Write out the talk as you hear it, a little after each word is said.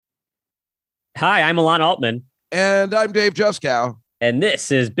Hi, I'm Alon Altman. And I'm Dave Juskow. And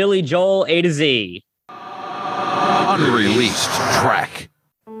this is Billy Joel A to Z. Unreleased track.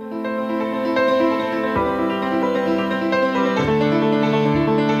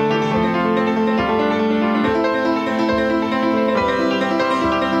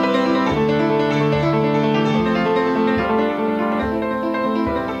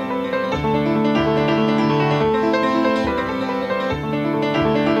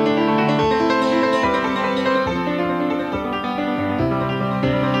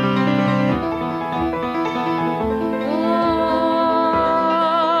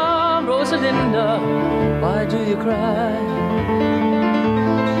 Why do you cry?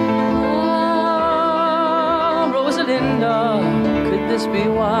 Oh, Rosalinda, could this be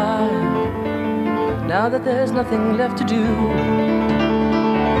why? Now that there's nothing left to do,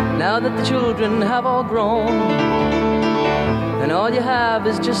 now that the children have all grown, and all you have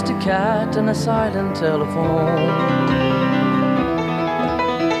is just a cat and a silent telephone.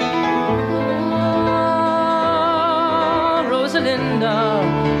 Oh,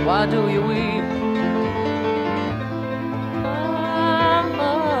 Rosalinda, why do you weep?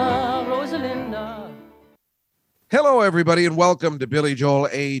 Hello, everybody, and welcome to Billy Joel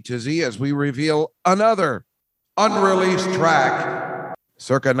A to Z as we reveal another unreleased track,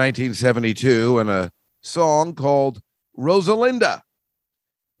 circa 1972, and a song called Rosalinda.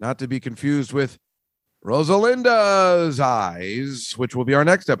 Not to be confused with Rosalinda's Eyes, which will be our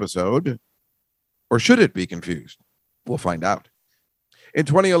next episode. Or should it be confused? We'll find out. In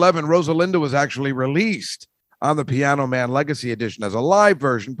 2011, Rosalinda was actually released on the Piano Man Legacy Edition as a live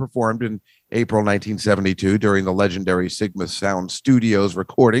version performed in April 1972 during the legendary Sigma Sound Studios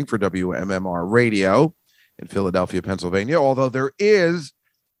recording for WMMR Radio in Philadelphia, Pennsylvania, although there is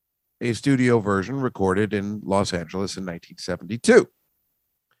a studio version recorded in Los Angeles in 1972.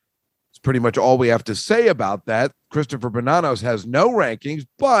 It's pretty much all we have to say about that. Christopher Bonanos has no rankings,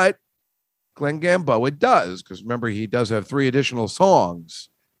 but Glenn Gamboa does, because remember, he does have 3 additional songs.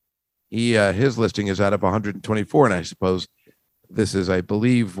 His listing is out of 124, and I suppose this is, I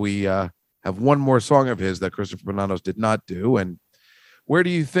believe, we have one more song of his that Christopher Bonanos did not do. And where do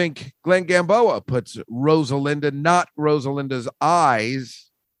you think Glenn Gamboa puts Rosalinda, not Rosalinda's Eyes,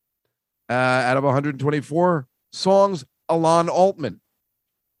 out of 124 songs? Alon Altman.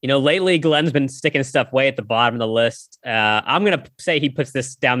 You know, lately Glenn's been sticking stuff way at the bottom of the list. I'm going to say he puts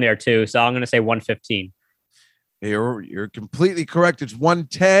this down there too, so I'm going to say 115. You're completely correct. It's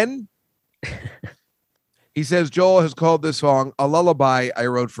 110. He says Joel has called this song a lullaby I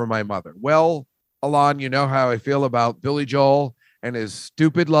wrote for my mother. Well, Alon, you know how I feel about Billy Joel and his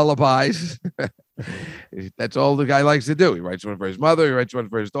stupid lullabies. That's all the guy likes to do. He writes one for his mother. He writes one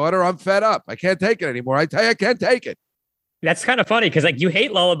for his daughter. I'm fed up. I can't take it anymore. I tell you, I can't take it. That's kind of funny because, like, you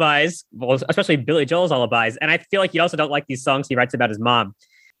hate lullabies, well, especially Billy Joel's lullabies, and I feel like you also don't like these songs he writes about his mom.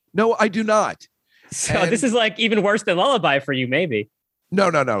 No, I do not. So this is like even worse than lullaby for you, maybe. No.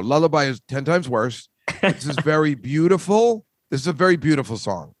 Lullaby is 10 times worse. This is very beautiful. This is a very beautiful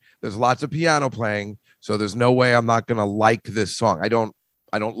song. There's lots of piano playing, so there's no way I'm not going to like this song. I don't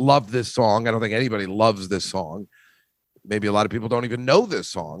love this song. I don't think anybody loves this song. Maybe a lot of people don't even know this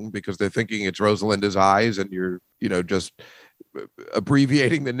song because they're thinking it's Rosalinda's Eyes and you're, just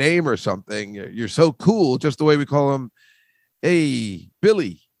abbreviating the name or something. You're so cool, just the way we call him. Hey,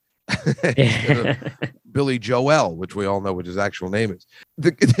 Billy. Billy Joel, which we all know what his actual name is.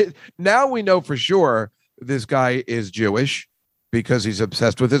 Now we know for sure this guy is Jewish because he's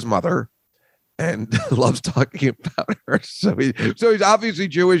obsessed with his mother and loves talking about her. So he's obviously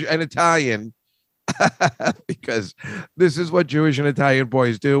Jewish and Italian because this is what Jewish and Italian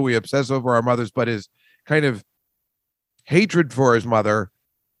boys do. We obsess over our mothers, but his kind of hatred for his mother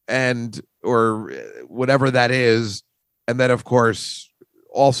or whatever that is. And then, of course,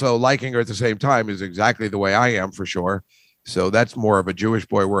 also liking her at the same time is exactly the way I am, for sure. So that's more of a Jewish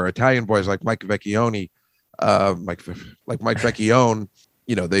boy, where Italian boys like Mike Vecchione, Mike Vecchione,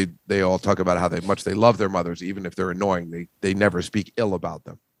 they all talk about how much they love their mothers, even if they're annoying. They never speak ill about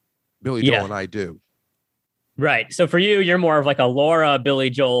them. Billy Joel and I do. Right. So for you, you're more of like a Laura, Billy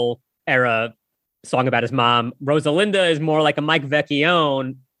Joel era song about his mom. Rosalinda is more like a Mike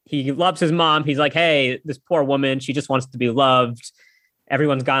Vecchione. He loves his mom. He's like, hey, this poor woman, she just wants to be loved.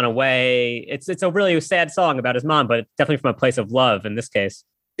 Everyone's gone away. It's a really sad song about his mom, but definitely from a place of love in this case.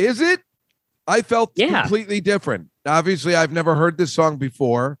 Is it? I felt completely different. Obviously, I've never heard this song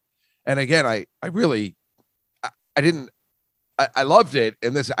before. And again, I loved it.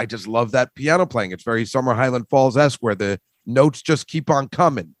 And I just love that piano playing. It's very Summer Highland Falls-esque, where the notes just keep on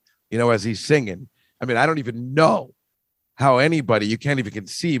coming, as he's singing. I mean, I don't even know how anybody, you can't even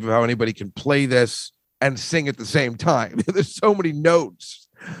conceive of how anybody can play this and sing at the same time. There's so many notes,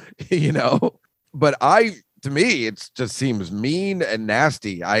 but to me, it just seems mean and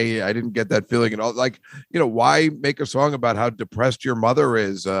nasty. I didn't get that feeling at all. Like, why make a song about how depressed your mother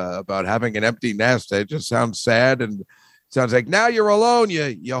is, about having an empty nest? It just sounds sad and sounds like, now you're alone,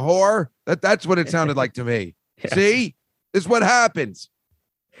 you whore. That's what it sounded like to me. Yeah. See, this is what happens.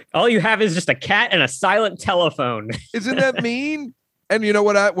 All you have is just a cat and a silent telephone. Isn't that mean? And you know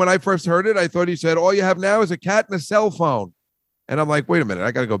what? When I first heard it, I thought he said, all you have now is a cat and a cell phone. And I'm like, wait a minute,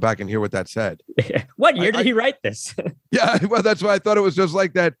 I got to go back and hear what that said. What year did he write this? Yeah, well, that's why I thought it was just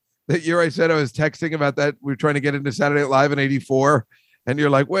like that year I said I was texting about that. We were trying to get into Saturday Night Live in 84. And you're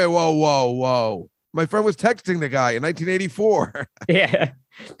like, wait, whoa. My friend was texting the guy in 1984. Yeah.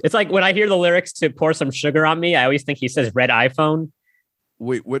 It's like when I hear the lyrics to Pour Some Sugar on Me, I always think he says red iPhone.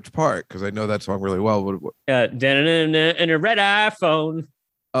 Wait, which part? Because I know that song really well. In a red iPhone.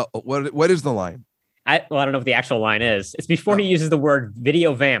 What is the line? I don't know what the actual line is. It's before he uses the word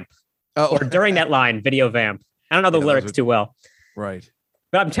video vamp. Or during that line, video vamp. I don't know the lyrics too well. Right.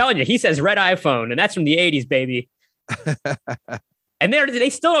 But I'm telling you, he says red iPhone, and that's from the 80s, baby. And they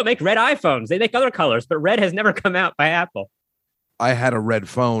still don't make red iPhones. They make other colors, but red has never come out by Apple. I had a red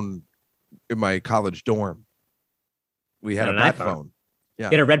phone in my college dorm. We had a bat phone. Yeah.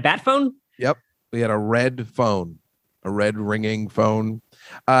 You had a red bat phone? Yep. We had a red phone, a red ringing phone.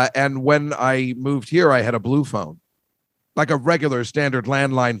 And when I moved here, I had a blue phone, like a regular standard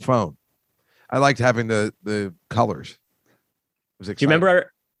landline phone. I liked having the colors. It was exciting. Do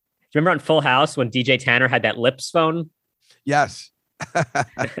you remember on Full House when DJ Tanner had that Lips phone? Yes.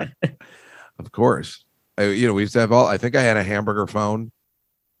 Of course. We used to have I think I had a hamburger phone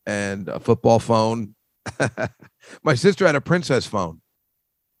and a football phone. My sister had a princess phone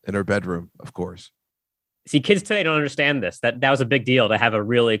in her bedroom, of course. See, kids today don't understand this. That was a big deal to have a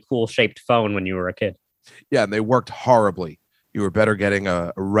really cool shaped phone when you were a kid. Yeah, and they worked horribly. You were better getting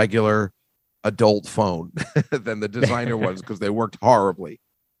a regular adult phone than the designer ones because they worked horribly.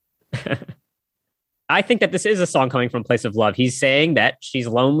 I think that this is a song coming from a place of love. He's saying that she's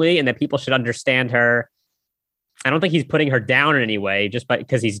lonely and that people should understand her. I don't think he's putting her down in any way just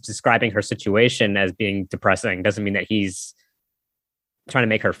because he's describing her situation as being depressing. Doesn't mean that he's trying to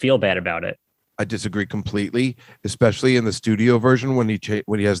make her feel bad about it. I disagree completely, especially in the studio version when he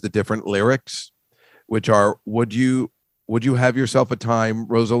has the different lyrics, which are, would you have yourself a time,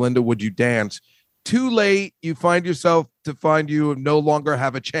 Rosalinda, would you dance? Too late, you find yourself to find you no longer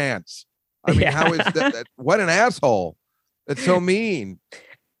have a chance. I mean, How is that? What an asshole. That's so mean.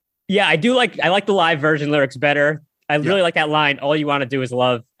 Yeah, I like the live version lyrics better. I really like that line. All you want to do is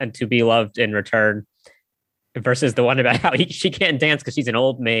love and to be loved in return. Versus the one about how she can't dance because she's an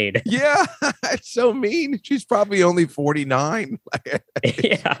old maid. Yeah, it's so mean. She's probably only 49.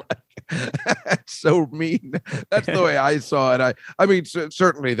 Yeah. That's so mean. That's the way I saw it. I mean,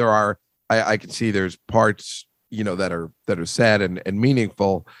 certainly there are, I can see there's parts, that are sad and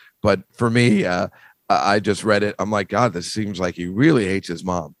meaningful. But for me, I just read it. I'm like, God, this seems like he really hates his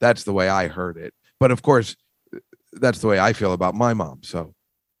mom. That's the way I heard it. But of course, that's the way I feel about my mom. So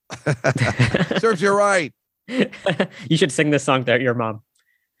serves you right. You should sing this song to your mom.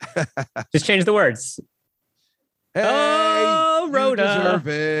 Just change the words. Hey, Rhoda. You deserve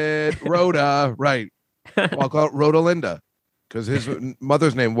it. Rhoda, right. Well, I'll call it Rosalinda because his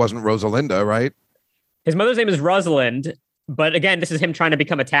mother's name wasn't Rosalinda, right? His mother's name is Rosalind. But again, this is him trying to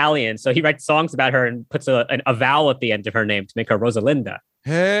become Italian. So he writes songs about her and puts a vowel at the end of her name to make her Rosalinda.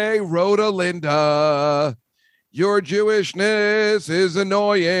 Hey, Rosalinda, your Jewishness is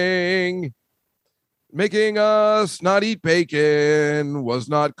annoying. Making us not eat bacon was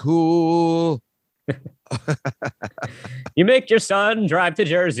not cool. You make your son drive to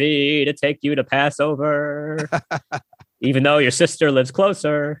Jersey to take you to Passover, even though your sister lives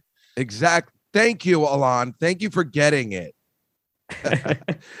closer. Exactly. Thank you, Alon. Thank you for getting it.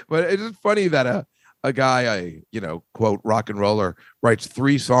 But it's just funny that a guy, quote, rock and roller, writes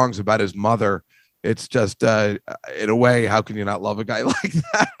 3 songs about his mother. It's just, in a way, how can you not love a guy like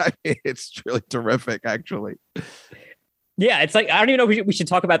that? I mean, it's really terrific, actually. Yeah, it's like, I don't even know if we should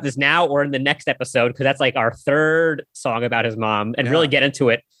talk about this now or in the next episode, because that's like our 3rd song about his mom and really get into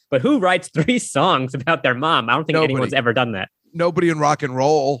it. But who writes 3 songs about their mom? I don't think anyone's ever done that. Nobody in rock and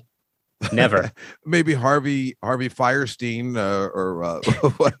roll. Never. Maybe Harvey Firestein or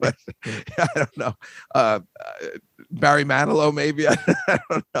what? I don't know. Barry Manilow, maybe. I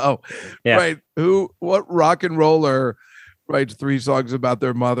don't know. Yeah. Right? What rock and roller writes 3 songs about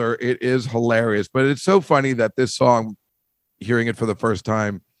their mother? It is hilarious, but it's so funny that this song, hearing it for the first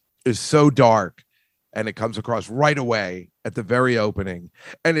time, is so dark, and it comes across right away at the very opening.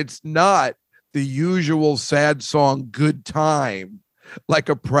 And it's not the usual sad song, Good Time, like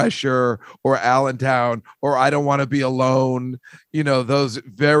a Pressure or Allentown or I Don't Want to Be Alone, you know, those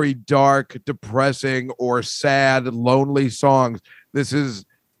very dark, depressing or sad, lonely songs. This is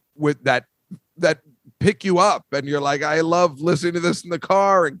with that pick you up and you're like, I love listening to this in the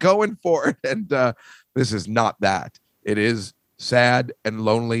car and going for it. And this is not that. It is sad and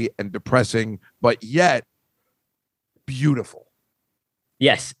lonely and depressing, but yet beautiful.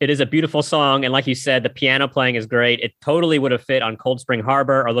 Yes, it is a beautiful song. And like you said, the piano playing is great. It totally would have fit on Cold Spring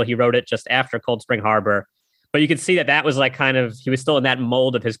Harbor, although he wrote it just after Cold Spring Harbor. But you could see that was like kind of, he was still in that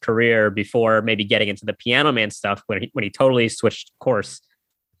mold of his career before maybe getting into the Piano Man stuff when he totally switched course.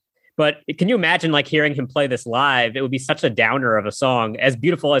 But can you imagine like hearing him play this live? It would be such a downer of a song, as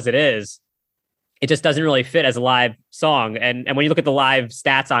beautiful as it is. It just doesn't really fit as a live song. And when you look at the live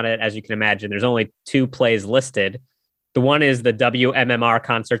stats on it, as you can imagine, there's only 2 plays listed. The one is the WMMR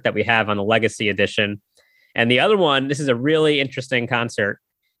concert that we have on the Legacy edition. And the other one, this is a really interesting concert.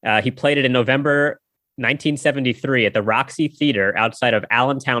 He played it in November 1973 at the Roxy Theater outside of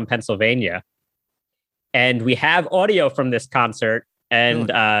Allentown, Pennsylvania. And we have audio from this concert. And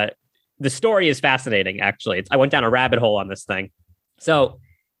the story is fascinating, actually. I went down a rabbit hole on this thing. So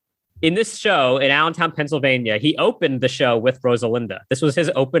in this show in Allentown, Pennsylvania, he opened the show with Rosalinda. This was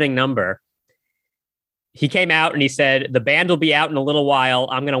his opening number. He came out and he said, the band will be out in a little while.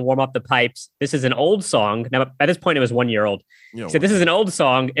 I'm going to warm up the pipes. This is an old song. Now, by this point, it was 1 year old. He said, this is an old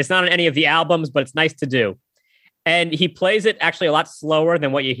song. It's not on any of the albums, but it's nice to do. And he plays it actually a lot slower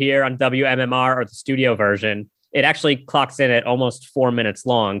than what you hear on WMMR or the studio version. It actually clocks in at almost 4 minutes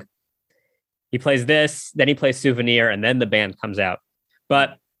long. He plays this, then he plays Souvenir, and then the band comes out.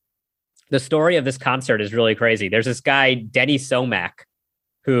 But the story of this concert is really crazy. There's this guy, Denny Somack,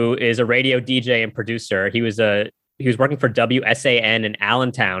 who is a radio DJ and producer. He was working for WSAN in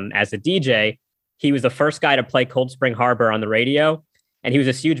Allentown as a DJ. He was the first guy to play Cold Spring Harbor on the radio, and he was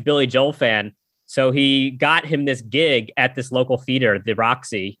a huge Billy Joel fan. So he got him this gig at this local theater, the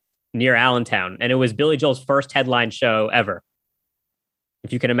Roxy, near Allentown, and it was Billy Joel's first headline show ever.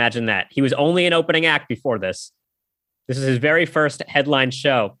 If you can imagine that. He was only an opening act before this. This is his very first headline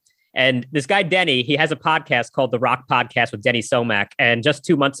show. And this guy, Denny, he has a podcast called The Rock Podcast with Denny Somack. And just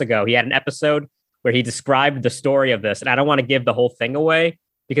 2 months ago, he had an episode where he described the story of this. And I don't want to give the whole thing away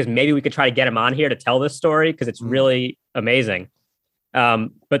because maybe we could try to get him on here to tell this story because it's really amazing.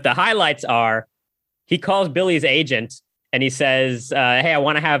 But the highlights are he calls Billy's agent and he says, hey, I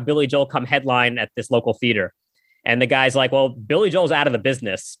want to have Billy Joel come headline at this local theater. And the guy's like, well, Billy Joel's out of the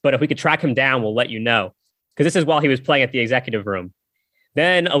business, but if we could track him down, we'll let you know. Because this is while he was playing at the Executive Room.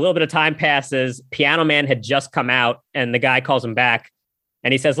 Then a little bit of time passes. Piano Man had just come out and the guy calls him back.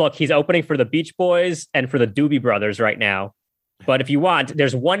 And he says, look, he's opening for the Beach Boys and for the Doobie Brothers right now. But if you want,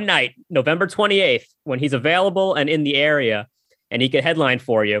 there's one night, November 28th, when he's available and in the area and he could headline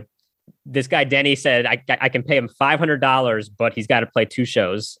for you. This guy, Denny, said, I can pay him $500, but he's got to play 2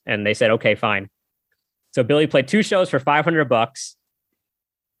 shows. And they said, okay, fine. So Billy played 2 shows for $500.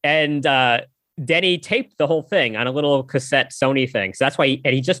 And Denny taped the whole thing on a little cassette Sony thing. So that's why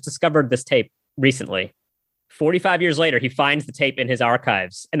he just discovered this tape recently. 45 years later, he finds the tape in his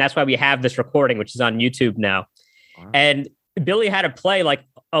archives. And that's why we have this recording, which is on YouTube now. Wow. And Billy had to play like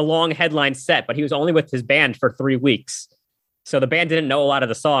a long headline set, but he was only with his band for 3 weeks. So the band didn't know a lot of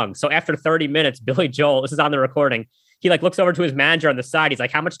the songs. So after 30 minutes, Billy Joel, this is on the recording, he like looks over to his manager on the side. He's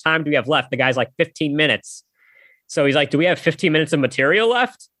like, how much time do we have left? The guy's like 15 minutes. So he's like, do we have 15 minutes of material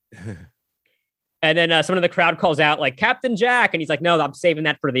left? And then someone in the crowd calls out like Captain Jack. And he's like, no, I'm saving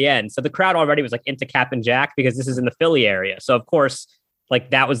that for the end. So the crowd already was like into Captain Jack because this is in the Philly area. So of course,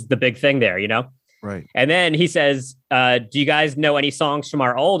 like that was the big thing there, you know? Right. And then he says, do you guys know any songs from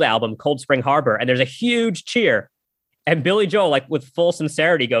our old album, Cold Spring Harbor? And there's a huge cheer. And Billy Joel, like with full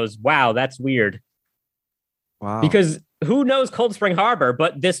sincerity, goes, wow, that's weird. Wow. Because who knows Cold Spring Harbor,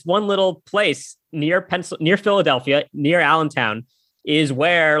 but this one little place near Philadelphia, near Allentown, is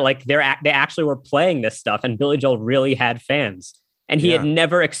where like they actually were playing this stuff, and Billy Joel really had fans, and he had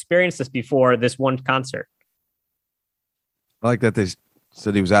never experienced this before this one concert. I like that they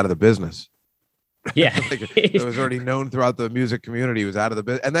said he was out of the business. Yeah, it was already known throughout the music community. He was out of the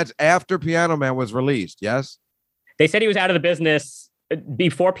business, and that's after Piano Man was released. Yes, they said he was out of the business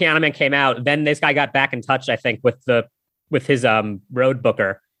before Piano Man came out. Then this guy got back in touch, I think, with his road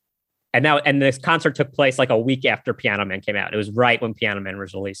booker. And this concert took place like a week after Piano Man came out. It was right when Piano Man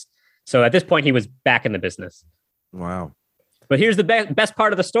was released. So at this point, he was back in the business. Wow. But here's the best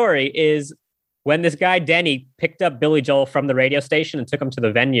part of the story is when this guy, Denny, picked up Billy Joel from the radio station and took him to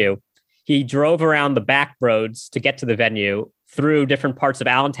the venue, he drove around the back roads to get to the venue through different parts of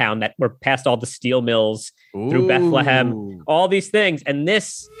Allentown that were past all the steel mills, through Bethlehem, all these things. And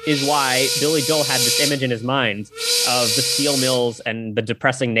this is why Billy Joel had this image in his mind of the steel mills and the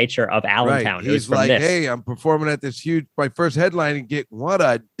depressing nature of Allentown. Right. He's like, hey, I'm performing at this my first headlining gig. What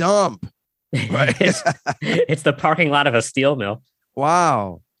a dump. Right. It's the parking lot of a steel mill.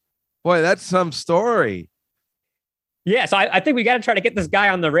 Wow. Boy, that's some story. Yeah, so I think we got to try to get this guy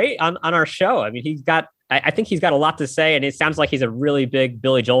on on our show. I mean, I think he's got a lot to say, and it sounds like he's a really big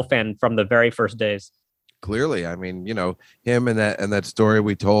Billy Joel fan from the very first days. Clearly, I mean, him and that story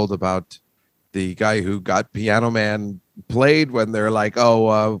we told about the guy who got Piano Man played when they're like,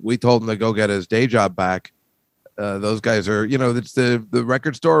 we told him to go get his day job back. Those guys are, it's the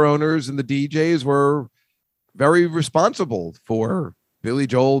record store owners and the DJs were very responsible for Billy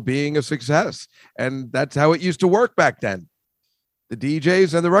Joel being a success. And that's how it used to work back then. The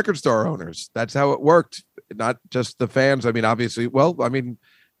DJs and the record store owners. That's how it worked. Not just the fans. I mean, obviously,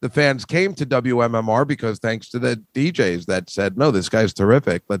 the fans came to WMMR because thanks to the DJs that said, no, this guy's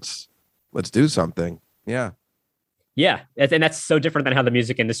terrific. Let's do something. Yeah. Yeah. And that's so different than how the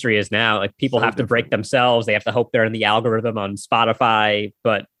music industry is now. Like people have to break themselves. They have to hope they're in the algorithm on Spotify,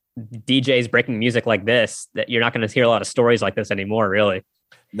 but DJs breaking music like this, that you're not going to hear a lot of stories like this anymore, really.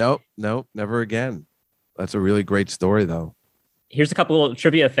 Nope, never again. That's a really great story, though. Here's a couple of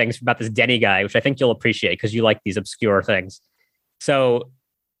trivia things about this Denny guy, which I think you'll appreciate because you like these obscure things. So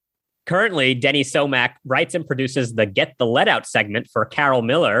currently, Denny Somack writes and produces the Get the Let Out segment for Carol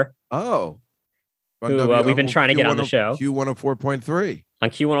Miller. Oh. Who we've been trying to get on the show. Q104.3. On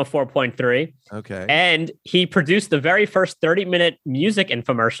Q104.3. Okay. And he produced the very first 30-minute music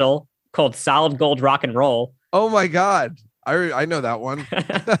infomercial called Solid Gold Rock and Roll. Oh, my God. I know that one.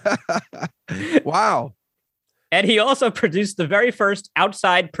 Wow. And he also produced the very first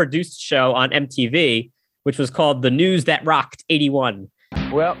outside produced show on MTV, which was called The News That Rocked 81.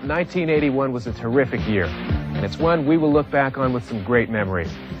 Well, 1981 was a terrific year, and it's one we will look back on with some great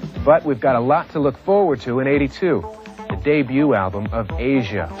memories. But we've got a lot to look forward to in 82, the debut album of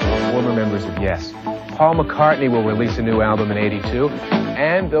Asia, former members of Yes. Paul McCartney will release a new album in 82,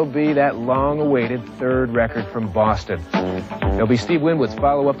 and there'll be that long-awaited third record from Boston. There'll be Steve Winwood's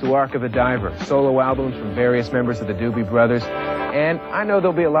follow-up to Ark of the Diver, solo albums from various members of the Doobie Brothers, and I know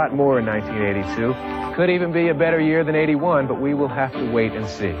there'll be a lot more in 1982. Could even be a better year than 81, but we will have to wait and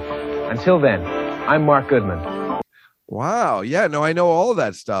see. Until then, I'm Mark Goodman. Wow. Yeah, no, I know all of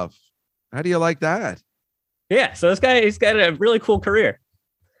that stuff. How do you like that? Yeah, so this guy, he's got a really cool career.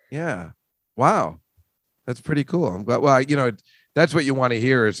 Yeah. Wow. That's pretty cool. I'm glad. Well, that's what you want to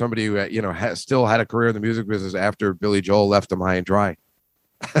hear is somebody who, still had a career in the music business after Billy Joel left him high and dry.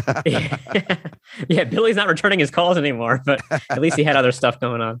 Yeah, Billy's not returning his calls anymore, but at least he had other stuff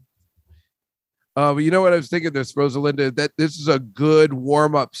going on. But you know what I was thinking? This Rosalinda, that this is a good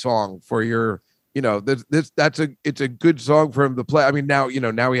warm-up song for your, it's a good song for him to play. I mean, now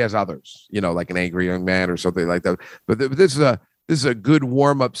he has others, like An Angry Young Man or something like that. But this is a good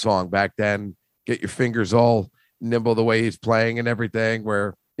warm-up song back then. Get your fingers all nimble the way he's playing and everything,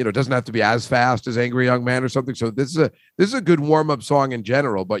 where it doesn't have to be as fast as Angry Young Man or something. So this is a good warm-up song in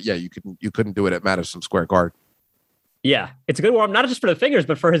general. But yeah, you couldn't do it at Madison Square Garden. Yeah, it's a good warm, not just for the fingers,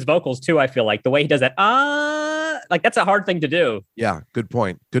 but for his vocals too. I feel like the way he does that, that's a hard thing to do. Yeah, good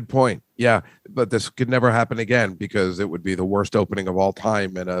point. Yeah, but this could never happen again because it would be the worst opening of all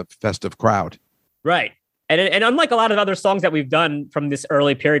time in a festive crowd. Right. And unlike a lot of other songs that we've done from this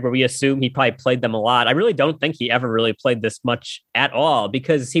early period where we assume he probably played them a lot, I really don't think he ever really played this much at all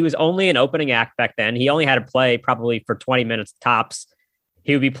because he was only an opening act back then. He only had to play probably for 20 minutes tops.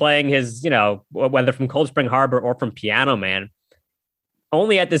 He would be playing his, whether from Cold Spring Harbor or from Piano Man,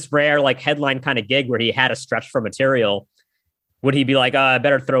 only at this rare headline kind of gig where he had a stretch for material. Would he be like, I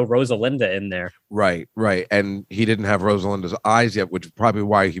better throw Rosalinda in there? Right. And he didn't have Rosalinda's Eyes yet, which is probably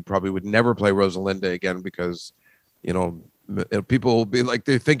why he probably would never play Rosalinda again because, people will be like,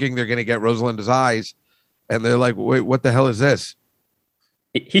 they're thinking they're going to get Rosalinda's Eyes. And they're like, wait, what the hell is this?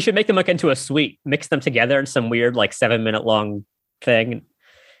 He should make them into a suite, mix them together in some weird 7-minute long thing.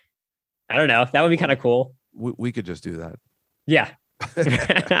 I don't know. That would be kind of cool. We could just do that. Yeah.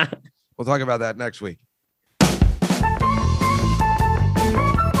 We'll talk about that next week.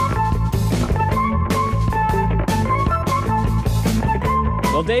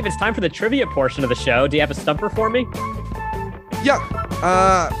 Well, Dave, it's time for the trivia portion of the show. Do you have a stumper for me? Yeah.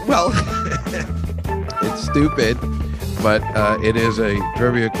 Well, it's stupid, but it is a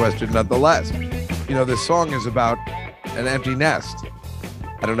trivia question nonetheless. This song is about an empty nest.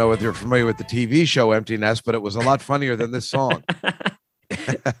 I don't know if you're familiar with the TV show Empty Nest, but it was a lot funnier than this song.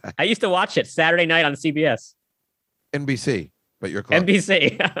 I used to watch it Saturday night on CBS. NBC, but you're close.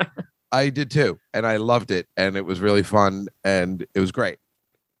 NBC. I did too, and I loved it, and it was really fun, and it was great.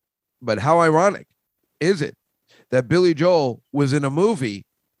 But how ironic is it that Billy Joel was in a movie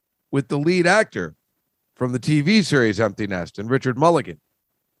with the lead actor from the TV series Empty Nest and Richard Mulligan?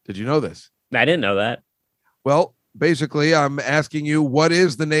 Did you know this? I didn't know that. Well, basically, I'm asking you, what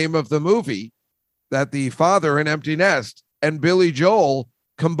is the name of the movie that the father in Empty Nest and Billy Joel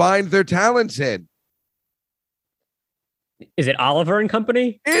combined their talents in? Is it Oliver and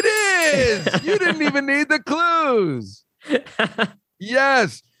Company? It is. You didn't even need the clues.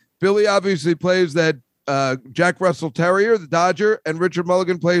 Yes. Billy obviously plays that Jack Russell Terrier, the Dodger, and Richard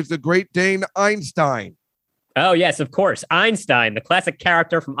Mulligan plays the Great Dane Einstein. Oh, yes, of course. Einstein, the classic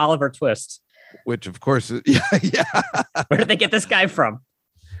character from Oliver Twist. Which, of course, is, yeah. Where did they get this guy from?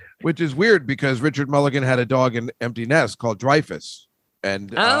 Which is weird because Richard Mulligan had a dog in Empty Nest called Dreyfus.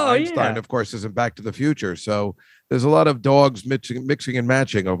 And Einstein, of course, is in Back to the Future. So there's a lot of dogs mixing and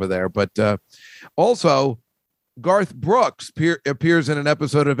matching over there. But also, Garth Brooks appears in an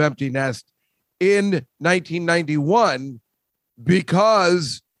episode of Empty Nest in 1991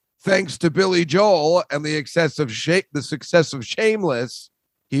 because, thanks to Billy Joel and the success of Shameless,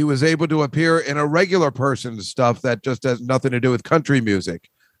 he was able to appear in a regular person's stuff that just has nothing to do with country music.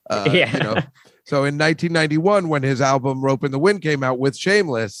 So in 1991, when his album Rope in the Wind came out with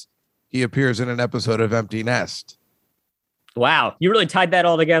Shameless, he appears in an episode of Empty Nest. Wow. You really tied that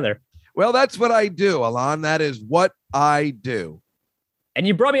all together. Well, that's what I do, Alon. That is what I do. And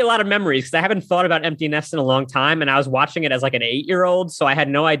you brought me a lot of memories because I haven't thought about Empty Nest in a long time. And I was watching it as like an 8-year-old. So I had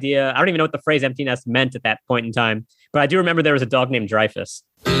no idea. I don't even know what the phrase Empty Nest meant at that point in time. But I do remember there was a dog named Dreyfus.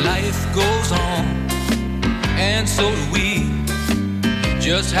 Life goes on, and so do we.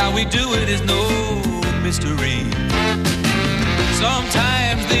 Just how we do it is no mystery.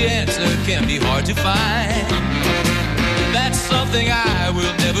 Sometimes the answer can be hard to find. That's something I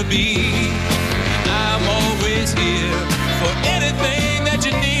will never be. I'm always here for anything that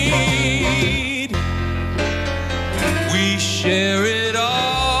you need. We share it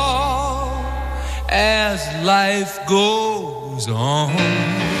all as life goes on.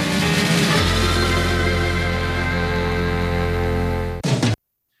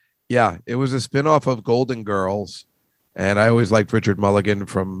 Yeah, it was a spinoff of Golden Girls. And I always liked Richard Mulligan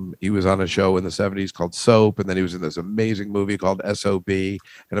he was on a show in the 70s called Soap. And then he was in this amazing movie called S.O.B.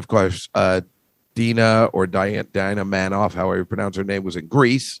 And of course, Diana Manoff, however you pronounce her name, was in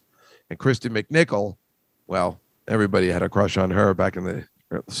Grease. And Kristy McNichol, well, everybody had a crush on her back in the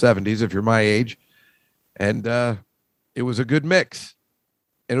 70s, if you're my age. And it was a good mix.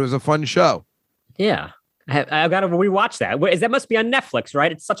 And it was a fun show. Yeah. I got to rewatch that. That must be on Netflix, right?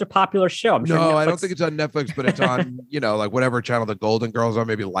 It's such a popular show. I'm sure no, Netflix... I don't think it's on Netflix, but it's on, like whatever channel the Golden Girls are,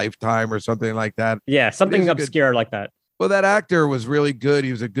 maybe Lifetime or something like that. Yeah, something obscure like that. Well, that actor was really good.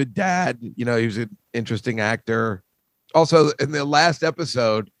 He was a good dad. He was an interesting actor. Also, in the last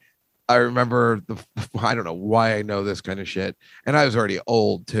episode, I remember I don't know why I know this kind of shit. And I was already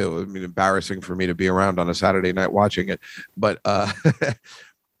old too. I mean, embarrassing for me to be around on a Saturday night watching it. But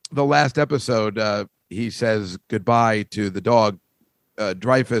the last episode, he says goodbye to the dog,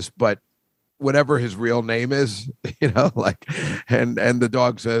 Dreyfus, but whatever his real name is, and the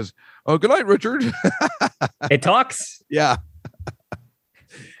dog says, "Oh, good night, Richard." It talks. Yeah.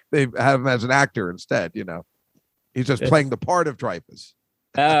 They have him as an actor instead, He's just playing the part of Dreyfus.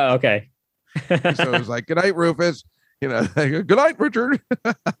 Oh, okay. So it was like, "Good night, Rufus." Good night, Richard.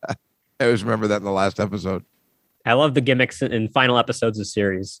 I always remember that in the last episode. I love the gimmicks in final episodes of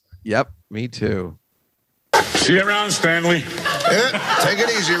series. Yep, me too. See you around, Stanley. Yeah, take it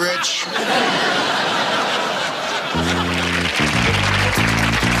easy, Rich.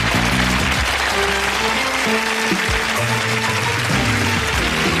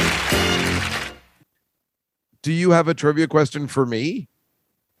 Do you have a trivia question for me?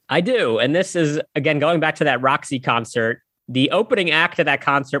 I do. And this is, again, going back to that Roxy concert. The opening act of that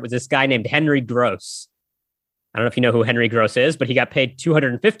concert was this guy named Henry Gross. I don't know if you know who Henry Gross is, but he got paid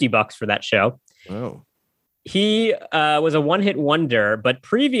 $250 for that show. Oh. He was a one-hit wonder, but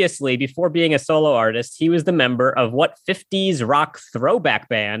previously, before being a solo artist, he was the member of what 50s rock throwback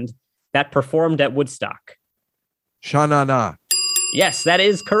band that performed at Woodstock? Sha-na-na. Yes, that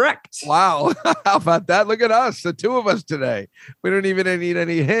is correct. Wow. How about that? Look at us, the two of us today. We don't even need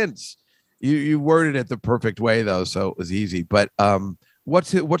any hints. You worded it the perfect way, though, so it was easy. But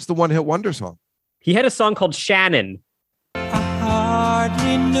what's the one-hit wonder song? He had a song called Shannon. I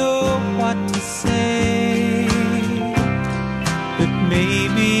hardly know what to say, but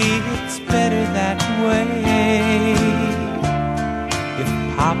maybe it's better that way. If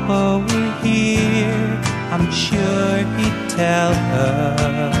tell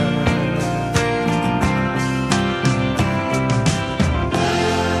her.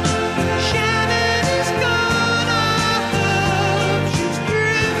 Shannon is gone, I hope she's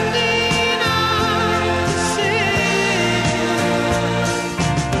drifting out to sea.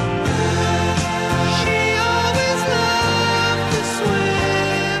 She always loved to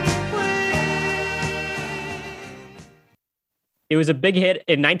swim away. It was a big hit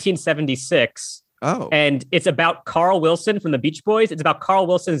in 1976. Oh. And it's about Carl Wilson from the Beach Boys. It's about Carl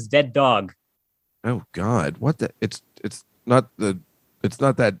Wilson's dead dog. Oh God. What the it's not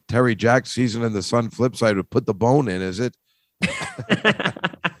that Terry Jack Season in the Sun flip side would put the bone in, is it?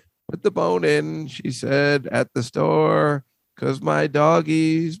 Put the bone in, she said, at the store, because my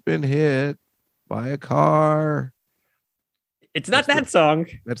doggy's been hit by a car. It's not that song.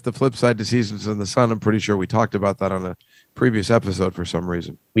 That's the flip side to Seasons in the Sun. I'm pretty sure we talked about that on a previous episode for some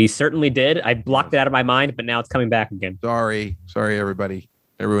reason. We certainly did. I blocked it out of my mind, but now it's coming back again. Sorry, everybody.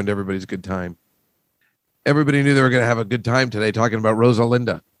 I ruined everybody's good time. Everybody knew they were going to have a good time today talking about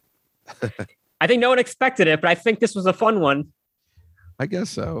Rosalinda. I think no one expected it, but I think this was a fun one. I guess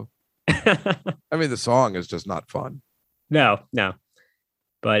so. I mean, the song is just not fun. No.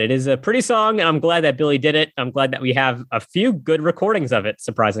 But it is a pretty song, and I'm glad that Billy did it. I'm glad that we have a few good recordings of it,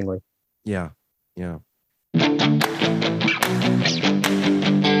 surprisingly. Yeah.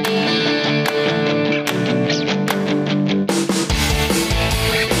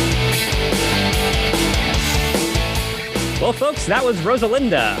 Well, folks, that was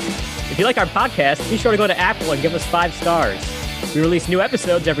Rosalinda. If you like our podcast, be sure to go to Apple and give us 5 stars. We release new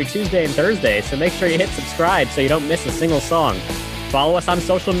episodes every Tuesday and Thursday, so make sure you hit subscribe so you don't miss a single song. Follow us on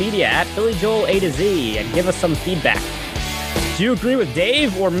social media at Billy Joel A to Z and give us some feedback. Do you agree with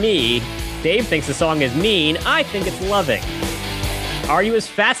Dave or me? Dave thinks the song is mean. I think it's loving. Are you as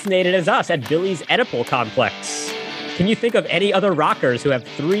fascinated as us at Billy's Oedipal complex? Can you think of any other rockers who have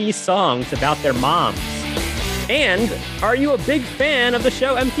 3 songs about their moms? And are you a big fan of the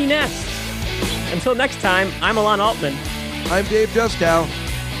show Empty Nest? Until next time, I'm Alon Altman. I'm Dave Juskow.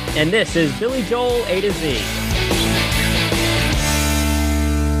 And this is Billy Joel A to Z.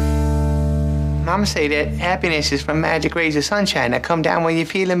 Mama say that happiness is from magic rays of sunshine that come down when you're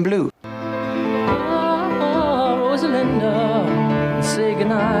feeling blue. Oh, Rosalinda, say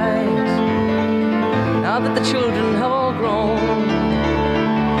goodnight. Now that the children have all grown,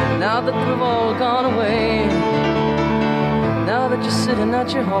 now that we've all gone away, now that you're sitting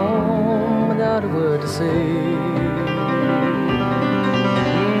at your home without a word to say.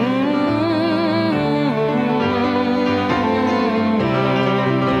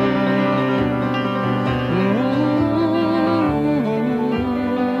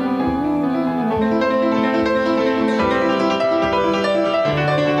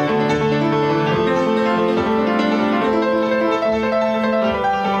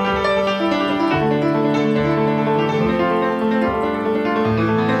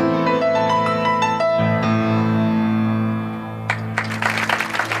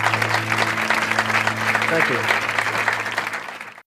 Thank you.